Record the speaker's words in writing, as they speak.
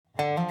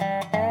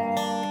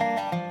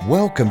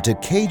Welcome to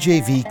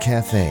KJV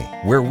Cafe,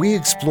 where we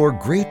explore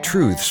great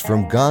truths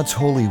from God's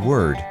holy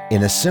word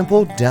in a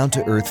simple,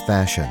 down-to-earth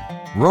fashion.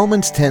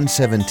 Romans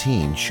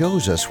 10:17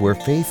 shows us where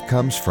faith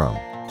comes from.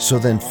 So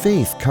then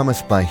faith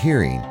cometh by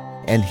hearing,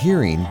 and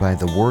hearing by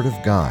the word of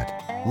God.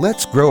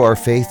 Let's grow our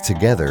faith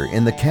together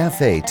in the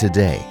cafe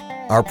today.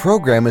 Our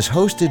program is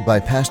hosted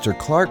by Pastor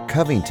Clark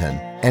Covington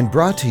and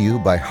brought to you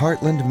by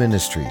Heartland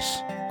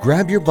Ministries.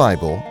 Grab your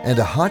Bible and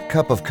a hot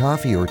cup of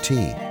coffee or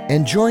tea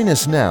and join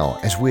us now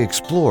as we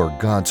explore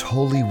God's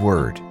holy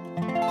word.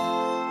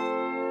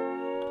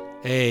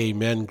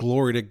 Amen.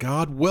 Glory to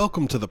God.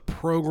 Welcome to the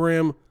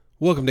program.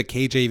 Welcome to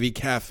KJV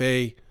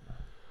Cafe.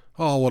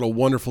 Oh, what a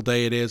wonderful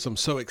day it is. I'm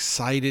so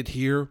excited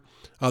here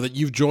that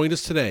you've joined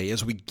us today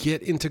as we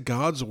get into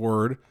God's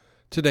word.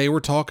 Today we're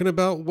talking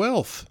about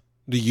wealth.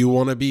 Do you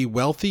want to be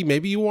wealthy?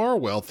 Maybe you are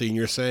wealthy and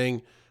you're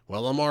saying,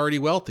 well, I'm already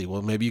wealthy.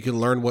 Well, maybe you can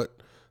learn what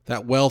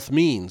that wealth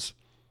means.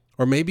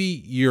 Or maybe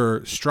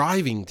you're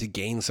striving to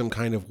gain some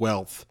kind of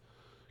wealth,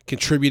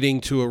 contributing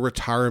to a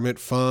retirement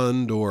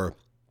fund or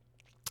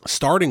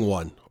starting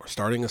one, or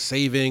starting a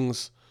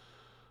savings,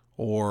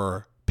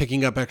 or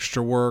picking up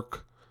extra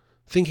work,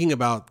 thinking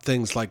about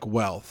things like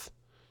wealth.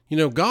 You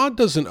know, God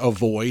doesn't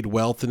avoid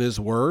wealth in His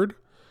Word.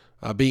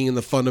 Being in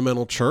the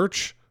fundamental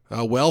church,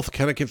 wealth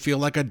kind of can feel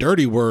like a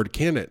dirty word,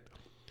 can it?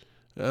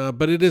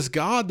 But it is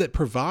God that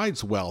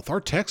provides wealth.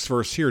 Our text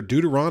verse here,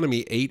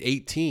 Deuteronomy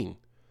 8:18.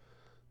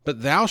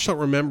 But thou shalt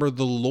remember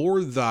the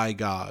Lord thy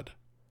God,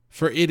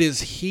 for it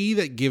is He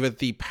that giveth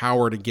thee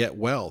power to get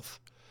wealth,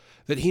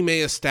 that He may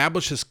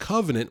establish His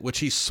covenant which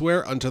He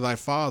sware unto thy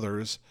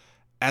fathers,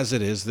 as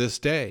it is this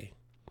day.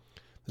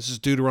 This is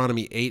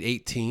Deuteronomy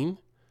 8:18.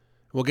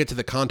 We'll get to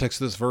the context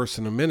of this verse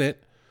in a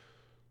minute.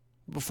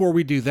 Before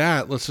we do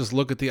that, let's just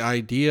look at the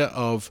idea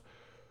of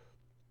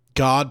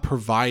God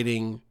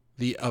providing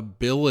the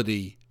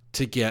ability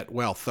to get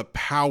wealth, the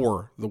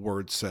power, the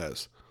word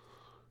says.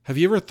 Have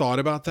you ever thought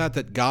about that?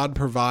 That God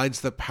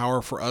provides the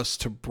power for us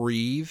to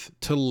breathe,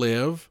 to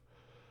live,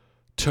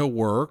 to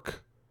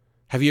work?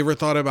 Have you ever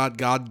thought about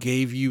God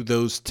gave you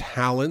those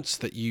talents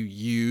that you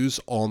use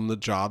on the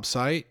job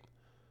site?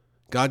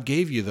 God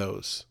gave you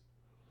those.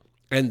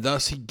 And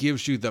thus He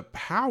gives you the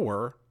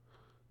power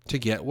to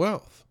get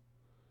wealth.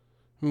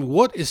 I mean,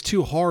 what is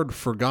too hard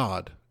for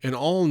God? An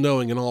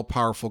all-knowing and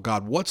all-powerful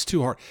God. What's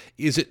too hard?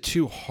 Is it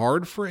too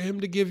hard for Him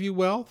to give you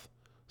wealth?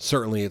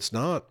 Certainly it's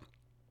not.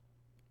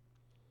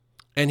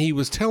 And He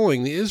was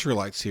telling the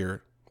Israelites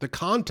here, the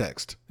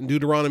context in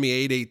Deuteronomy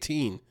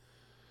 8:18.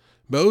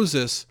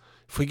 Moses,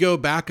 if we go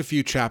back a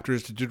few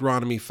chapters to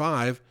Deuteronomy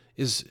 5,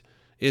 is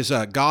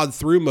God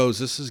through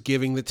Moses is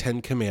giving the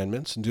 10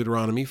 commandments in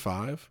Deuteronomy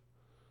 5.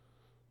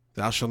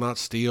 Thou shalt not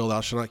steal,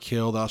 thou shalt not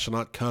kill, thou shalt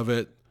not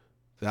covet,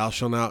 thou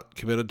shalt not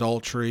commit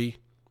adultery,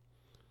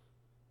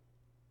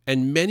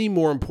 and many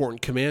more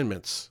important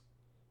commandments.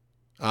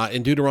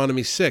 In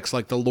Deuteronomy 6,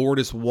 like the Lord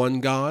is one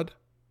God.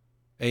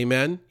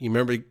 Amen. You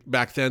remember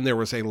back then there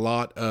was a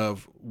lot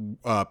of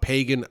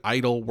pagan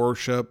idol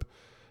worship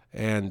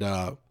and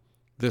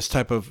this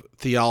type of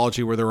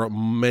theology where there were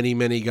many,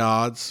 many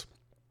gods.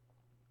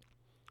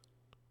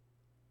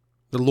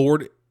 The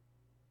Lord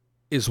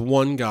is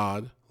one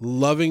God,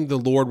 loving the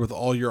Lord with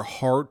all your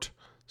heart,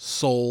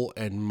 soul,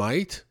 and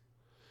might,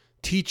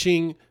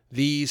 teaching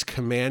these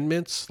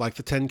commandments, like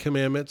the 10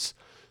 commandments,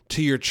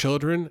 to your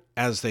children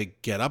as they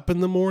get up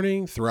in the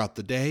morning, throughout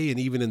the day, and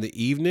even in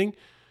the evening.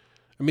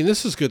 I mean,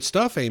 this is good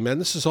stuff, amen.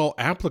 This is all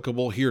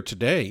applicable here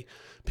today.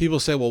 People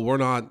say, well, we're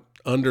not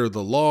under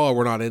the law.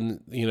 We're not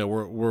in,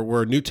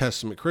 we're New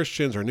Testament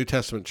Christians or New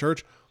Testament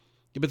church.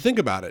 Yeah, but think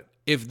about it.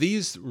 If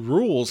these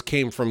rules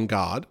came from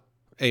God,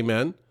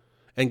 amen,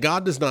 and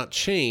God does not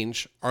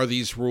change, are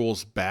these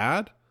rules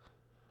bad?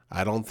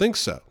 I don't think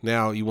so.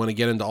 Now, you want to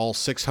get into all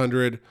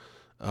 600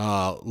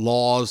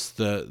 laws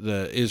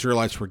the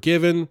Israelites were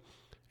given,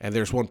 and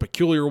there's one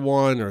peculiar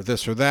one or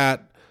this or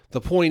that. The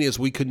point is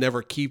we could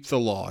never keep the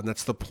law, and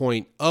that's the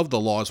point of the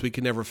law, is we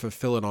can never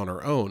fulfill it on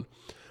our own.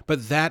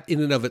 But that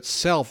in and of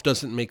itself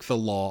doesn't make the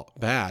law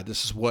bad.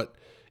 This is what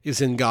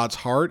is in God's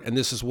heart, and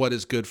this is what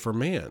is good for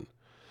man.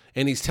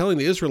 And He's telling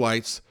the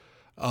Israelites,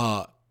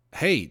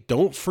 hey,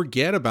 don't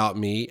forget about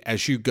me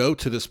as you go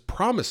to this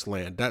promised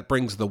land. That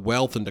brings the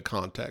wealth into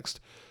context.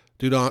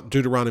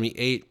 Deuteronomy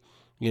 8,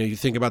 you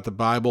think about the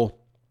Bible,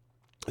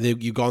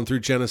 you've gone through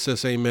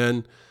Genesis,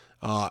 amen,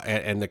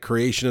 and the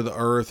creation of the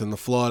earth and the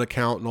flood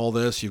account and all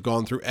this. You've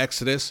gone through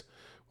Exodus,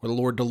 where the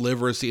Lord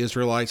delivers the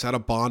Israelites out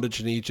of bondage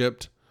in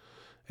Egypt.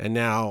 And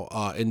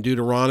now in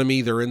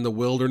Deuteronomy, they're in the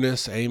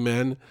wilderness,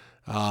 amen.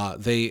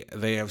 They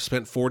have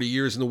spent 40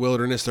 years in the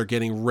wilderness. They're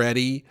getting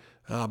ready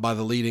by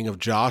the leading of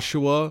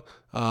Joshua,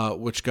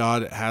 which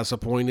God has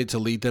appointed to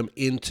lead them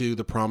into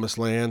the promised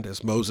land.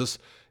 As Moses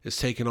is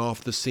taken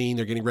off the scene,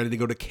 they're getting ready to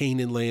go to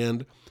Canaan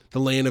land, the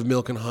land of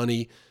milk and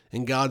honey.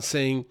 And God's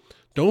saying,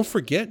 don't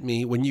forget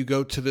me when you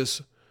go to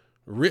this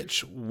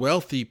rich,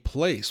 wealthy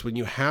place, when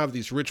you have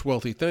these rich,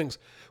 wealthy things.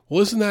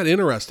 Well, isn't that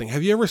interesting?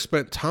 Have you ever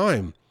spent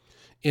time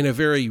in a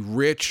very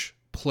rich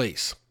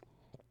place?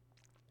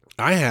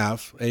 I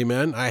have,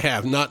 amen. I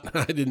have not.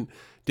 I didn't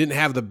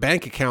have the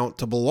bank account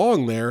to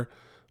belong there,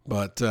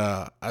 but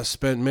I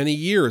spent many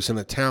years in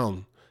a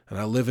town, and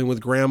I lived in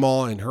with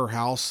Grandma in her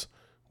house,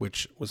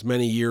 which was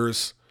many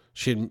years.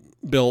 She had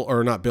built,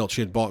 or not built.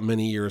 She had bought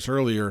many years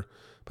earlier,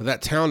 but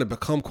that town had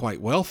become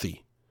quite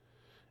wealthy,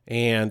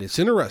 and it's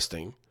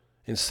interesting.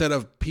 Instead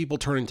of people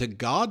turning to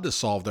God to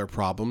solve their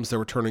problems, they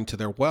were turning to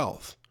their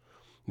wealth.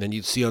 Then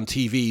you'd see on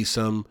TV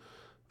some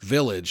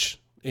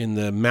village in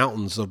the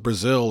mountains of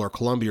Brazil or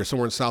Colombia or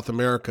somewhere in South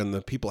America, and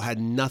the people had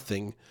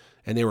nothing,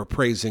 and they were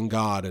praising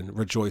God and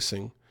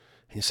rejoicing.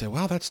 And you say,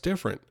 wow, that's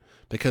different.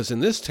 Because in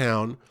this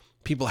town,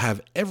 people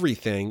have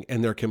everything,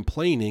 and they're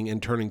complaining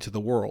and turning to the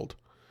world.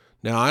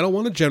 Now, I don't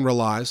want to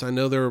generalize. I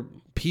know there are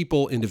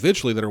people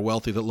individually that are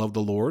wealthy that love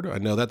the Lord. I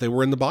know that they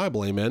were in the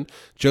Bible, amen.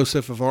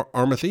 Joseph of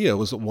Arimathea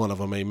was one of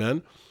them,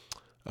 amen.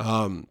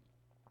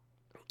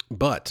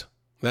 But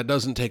that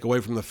doesn't take away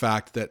from the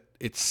fact that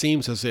it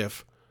seems as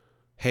if,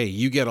 hey,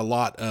 you get a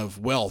lot of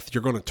wealth,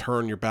 you're going to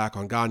turn your back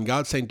on God. And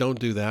God's saying, don't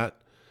do that.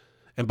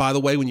 And by the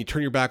way, when you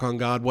turn your back on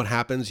God, what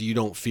happens? You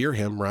don't fear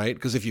him, right?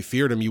 Because if you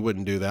feared him, you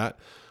wouldn't do that.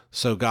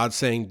 So God's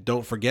saying,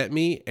 don't forget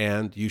me,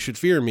 and you should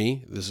fear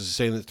me. This is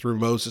saying that through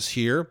Moses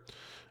here.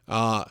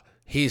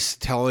 He's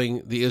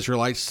telling the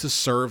Israelites to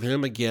serve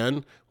him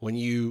again. When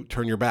you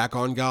turn your back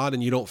on God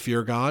and you don't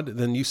fear God,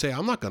 then you say,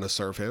 I'm not going to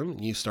serve him.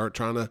 And you start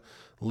trying to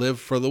live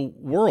for the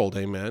world,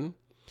 amen.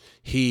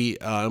 He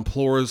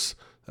implores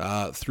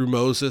through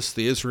Moses,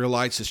 the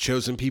Israelites, his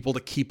chosen people, to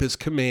keep his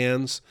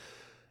commands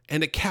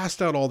and to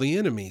cast out all the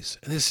enemies.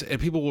 And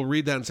people will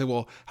read that and say,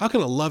 well, how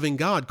can a loving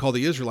God call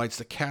the Israelites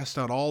to cast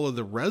out all of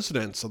the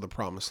residents of the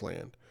promised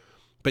land?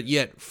 But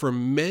yet, for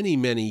many,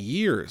 many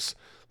years,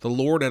 the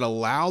Lord had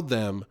allowed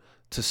them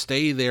to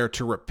stay there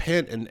to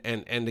repent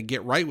and to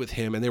get right with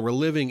him. And they were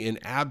living in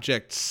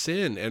abject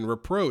sin and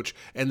reproach,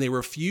 and they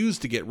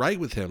refused to get right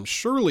with him.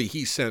 Surely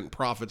he sent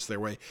prophets their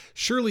way.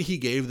 Surely he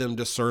gave them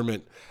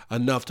discernment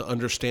enough to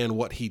understand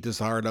what he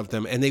desired of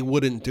them, and they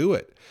wouldn't do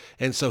it.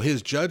 And so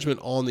his judgment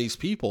on these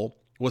people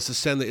was to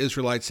send the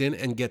Israelites in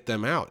and get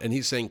them out. And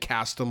he's saying,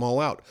 cast them all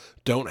out.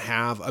 Don't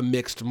have a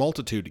mixed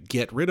multitude.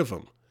 Get rid of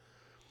them.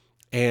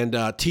 And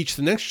teach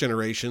the next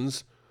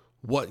generations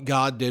what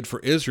God did for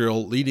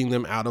Israel, leading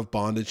them out of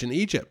bondage in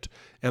Egypt.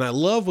 And I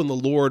love when the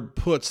Lord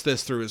puts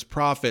this through his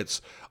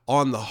prophets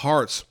on the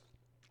hearts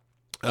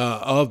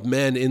of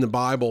men in the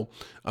Bible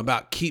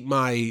about keep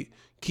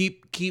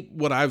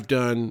what I've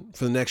done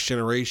for the next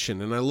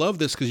generation. And I love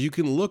this because you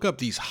can look up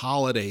these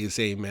holidays,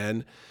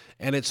 amen.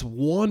 And it's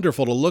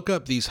wonderful to look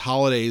up these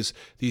holidays,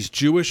 these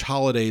Jewish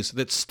holidays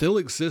that still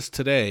exist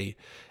today,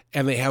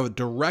 and they have a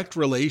direct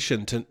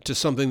relation to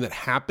something that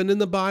happened in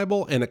the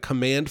Bible and a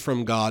command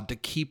from God to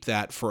keep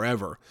that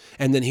forever.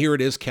 And then here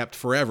it is kept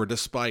forever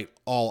despite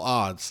all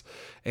odds.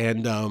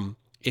 And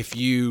if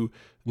you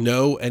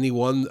know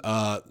anyone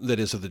that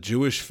is of the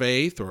Jewish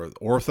faith or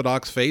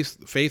Orthodox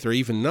faith or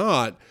even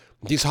not,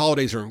 these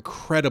holidays are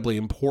incredibly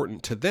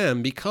important to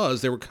them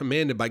because they were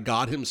commanded by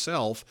God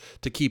himself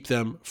to keep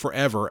them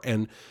forever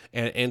and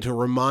to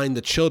remind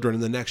the children in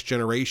the next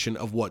generation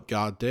of what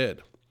God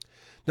did.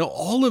 Now,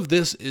 all of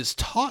this is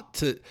taught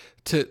to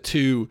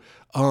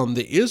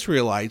the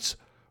Israelites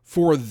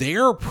for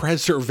their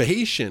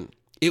preservation.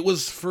 It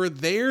was for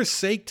their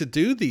sake to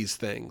do these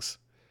things.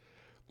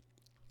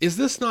 Is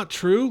this not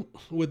true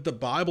with the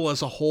Bible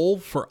as a whole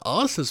for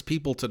us as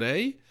people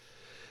today?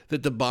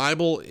 That the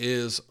Bible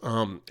is,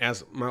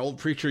 as my old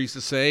preacher used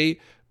to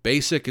say,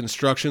 basic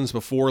instructions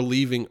before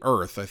leaving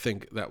earth. I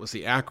think that was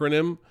the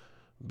acronym,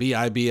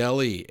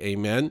 Bible,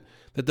 amen.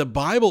 That the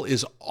Bible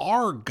is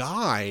our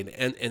guide,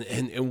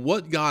 and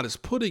what God is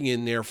putting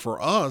in there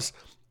for us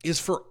is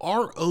for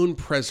our own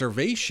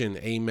preservation,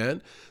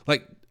 amen.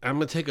 Like, I'm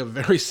going to take a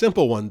very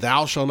simple one,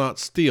 thou shalt not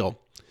steal.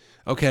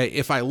 Okay,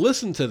 if I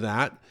listen to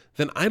that,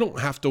 then I don't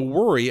have to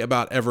worry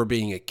about ever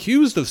being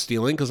accused of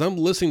stealing because I'm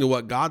listening to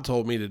what God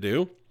told me to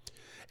do.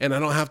 And I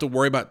don't have to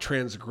worry about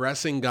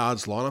transgressing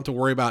God's law. I don't have to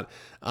worry about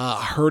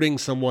hurting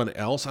someone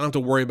else. I don't have to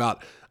worry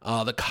about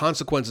the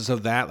consequences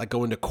of that, like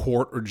going to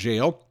court or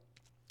jail.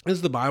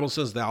 As the Bible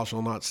says, thou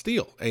shalt not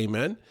steal.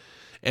 Amen.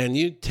 And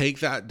you take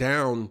that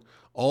down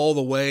all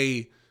the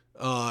way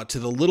to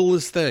the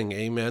littlest thing.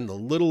 Amen. The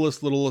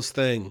littlest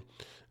thing.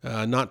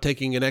 Not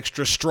taking an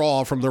extra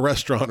straw from the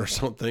restaurant or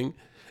something.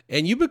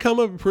 And you become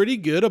a pretty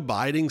good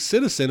abiding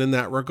citizen in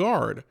that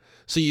regard.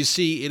 So you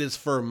see, it is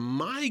for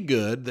my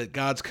good that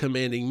God's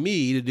commanding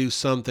me to do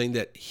something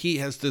that he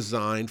has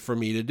designed for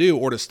me to do,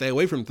 or to stay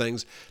away from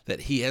things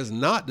that he has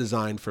not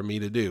designed for me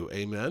to do.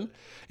 Amen.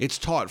 It's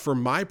taught for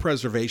my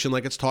preservation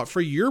like it's taught for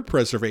your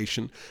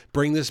preservation.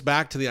 Bring this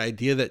back to the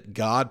idea that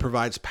God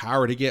provides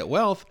power to get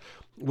wealth.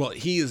 Well,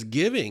 he is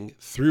giving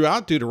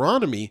throughout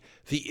Deuteronomy,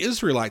 the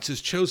Israelites,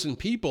 his chosen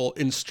people,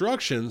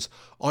 instructions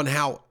on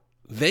how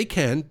they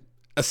can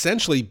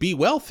essentially be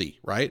wealthy,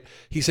 right?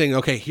 He's saying,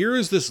 okay, here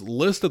is this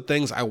list of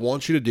things I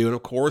want you to do. And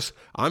of course,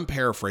 I'm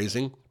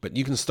paraphrasing, but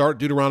you can start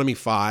Deuteronomy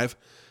 5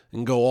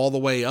 and go all the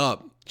way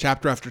up,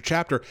 chapter after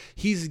chapter.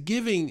 He's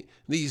giving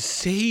these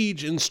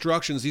sage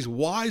instructions, these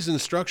wise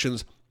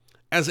instructions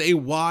as a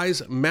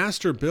wise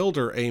master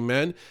builder,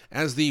 amen,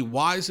 as the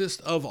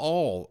wisest of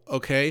all,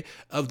 okay,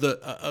 of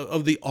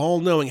the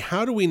all-knowing.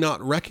 How do we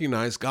not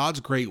recognize God's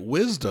great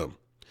wisdom?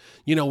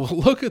 We'll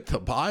look at the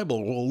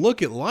Bible, we'll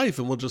look at life,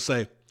 and we'll just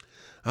say,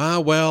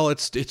 well,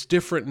 it's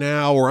different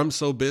now, or I'm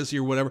so busy,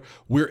 or whatever.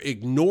 We're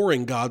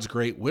ignoring God's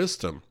great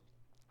wisdom.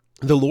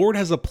 The Lord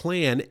has a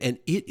plan, and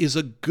it is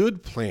a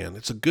good plan.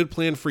 It's a good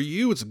plan for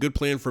you. It's a good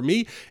plan for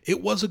me.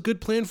 It was a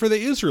good plan for the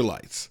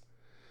Israelites,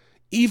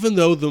 even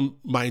though the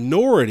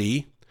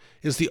minority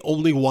is the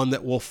only one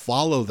that will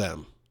follow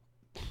them,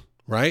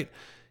 right?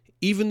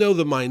 Even though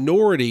the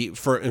minority,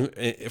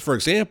 for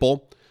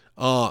example,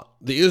 the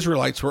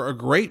Israelites were a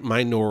great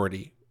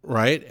minority,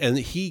 right? And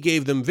he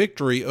gave them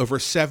victory over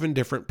 7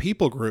 different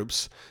people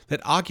groups that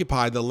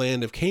occupied the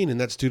land of Canaan.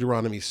 That's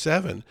Deuteronomy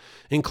 7,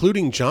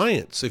 including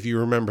giants, if you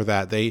remember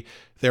that.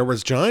 There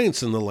was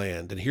giants in the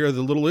land, and here are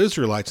the little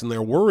Israelites, and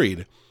they're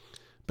worried.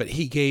 But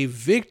he gave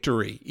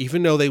victory,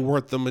 even though they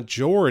weren't the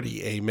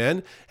majority,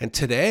 amen? And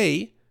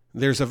today,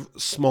 there's a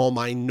small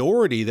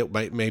minority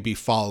that may be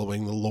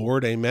following the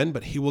Lord, amen?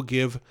 But he will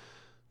give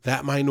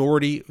that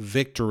minority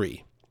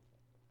victory.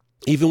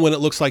 Even when it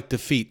looks like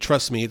defeat,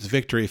 trust me, it's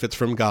victory if it's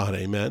from God,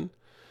 amen?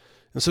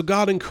 And so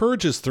God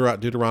encourages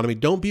throughout Deuteronomy,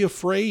 don't be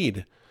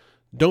afraid.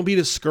 Don't be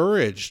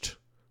discouraged.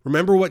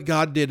 Remember what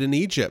God did in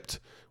Egypt.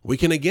 We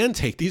can again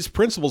take these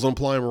principles and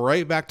apply them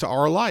right back to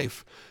our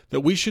life,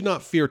 that we should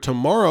not fear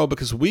tomorrow,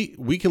 because we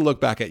can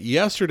look back at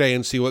yesterday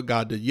and see what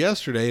God did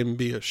yesterday and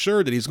be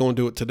assured that he's going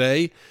to do it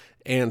today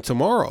and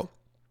tomorrow.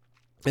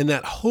 And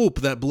that hope,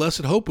 that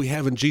blessed hope we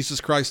have in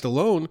Jesus Christ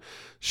alone,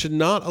 should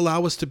not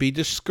allow us to be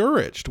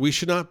discouraged. We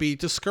should not be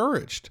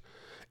discouraged.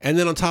 And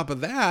then on top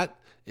of that,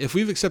 if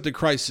we've accepted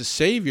Christ as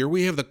Savior,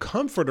 we have the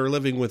Comforter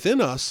living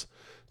within us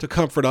to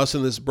comfort us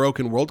in this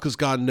broken world, because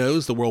God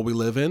knows the world we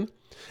live in.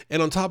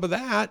 And on top of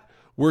that,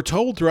 we're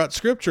told throughout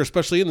Scripture,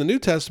 especially in the New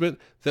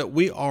Testament, that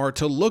we are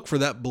to look for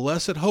that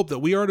blessed hope, that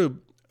we are to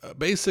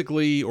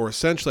basically, or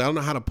essentially, I don't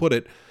know how to put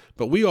it,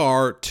 but we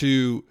are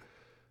to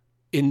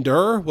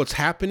endure what's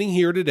happening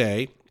here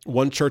today.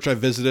 One church I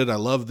visited, I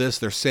love this,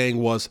 their saying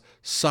was,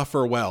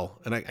 suffer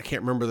well. And I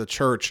can't remember the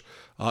church.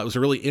 It was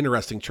a really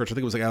interesting church. I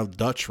think it was like out of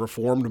Dutch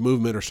Reformed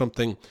movement or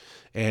something,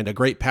 and a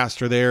great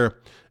pastor there.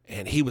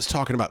 And he was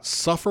talking about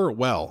suffer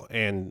well.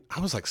 And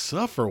I was like,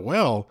 suffer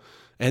well?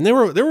 And they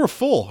were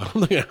full. I'm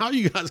like, how do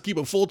you guys keep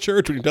a full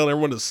church when you tell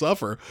everyone to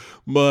suffer?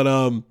 But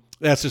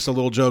that's just a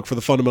little joke for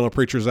the fundamental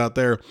preachers out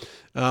there.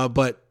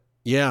 But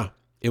yeah,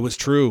 it was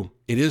true.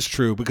 It is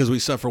true, because we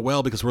suffer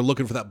well, because we're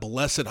looking for that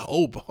blessed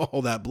hope.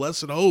 Oh, that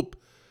blessed hope.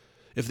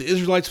 If the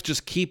Israelites would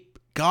just keep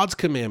God's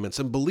commandments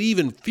and believe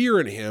and fear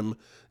in him,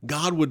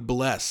 God would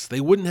bless.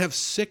 They wouldn't have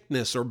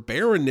sickness or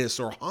barrenness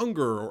or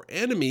hunger or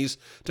enemies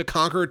to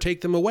conquer or take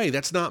them away.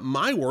 That's not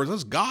my words.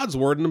 That's God's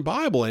word in the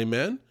Bible.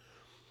 Amen.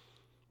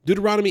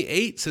 Deuteronomy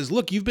 8 says,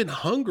 look, you've been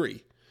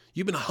hungry.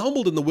 You've been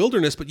humbled in the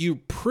wilderness, but you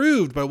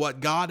proved by what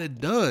God had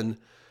done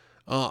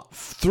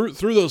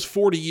through those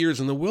 40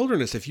 years in the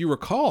wilderness. If you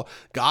recall,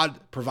 God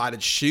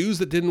provided shoes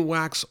that didn't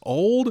wax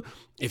old.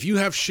 If you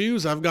have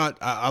shoes, I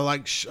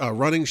like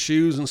running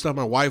shoes and stuff.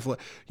 My wife,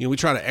 we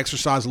try to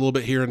exercise a little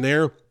bit here and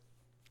there.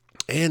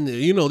 And,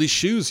 these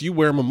shoes, you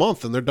wear them a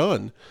month and they're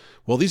done.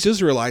 Well, these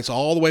Israelites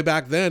all the way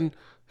back then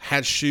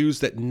had shoes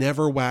that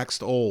never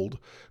waxed old,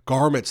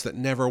 garments that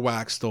never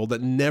waxed old,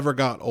 that never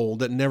got old,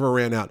 that never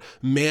ran out,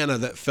 manna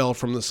that fell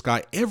from the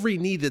sky. Every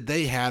need that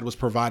they had was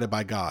provided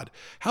by God.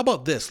 How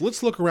about this?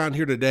 Let's look around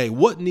here today.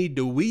 What need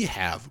do we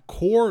have?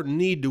 Core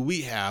need do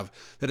we have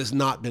that has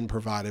not been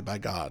provided by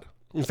God?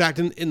 In fact,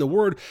 in the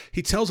Word,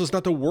 he tells us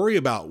not to worry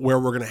about where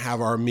we're going to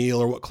have our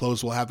meal or what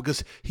clothes we'll have,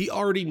 because he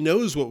already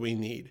knows what we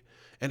need.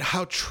 And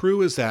how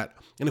true is that?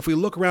 And if we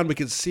look around, we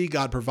can see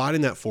God providing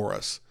that for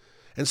us.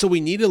 And so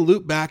we need to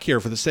loop back here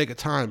for the sake of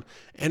time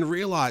and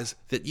realize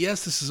that,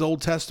 yes, this is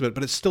Old Testament,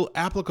 but it's still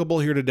applicable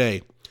here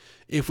today.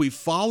 If we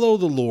follow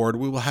the Lord,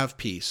 we will have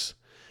peace.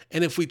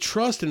 And if we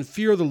trust and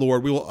fear the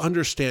Lord, we will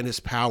understand his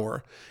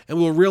power. And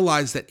we'll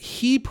realize that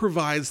he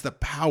provides the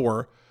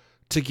power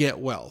to get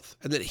wealth,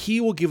 and that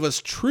he will give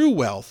us true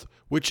wealth,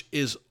 which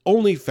is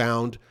only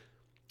found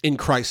in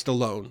Christ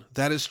alone.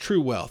 That is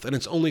true wealth, and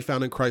it's only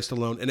found in Christ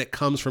alone, and it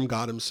comes from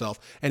God himself,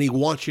 and he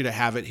wants you to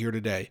have it here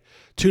today.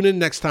 Tune in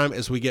next time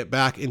as we get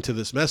back into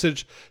this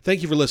message.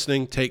 Thank you for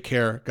listening. Take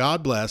care.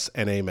 God bless,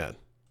 and amen.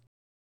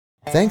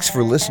 Thanks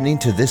for listening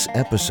to this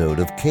episode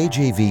of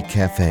KJV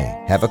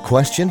Cafe. Have a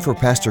question for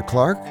Pastor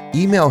Clark?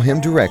 Email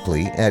him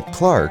directly at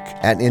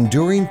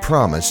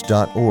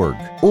clark@enduringpromise.org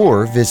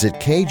or visit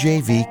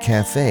kjvcafe.com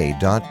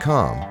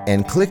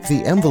and click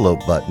the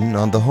envelope button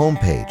on the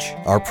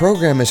homepage. Our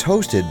program is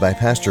hosted by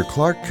Pastor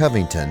Clark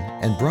Covington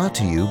and brought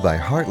to you by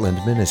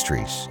Heartland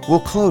Ministries.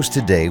 We'll close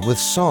today with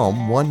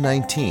Psalm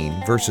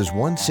 119, verses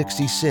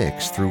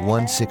 166 through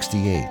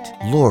 168.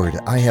 Lord,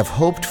 I have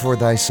hoped for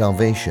thy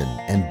salvation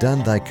and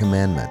done thy commandments.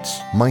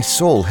 My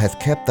soul hath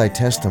kept thy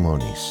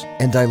testimonies,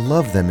 and I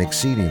love them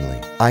exceedingly.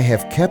 I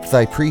have kept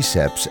thy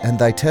precepts and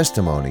thy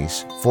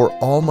testimonies, for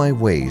all my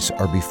ways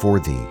are before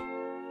thee.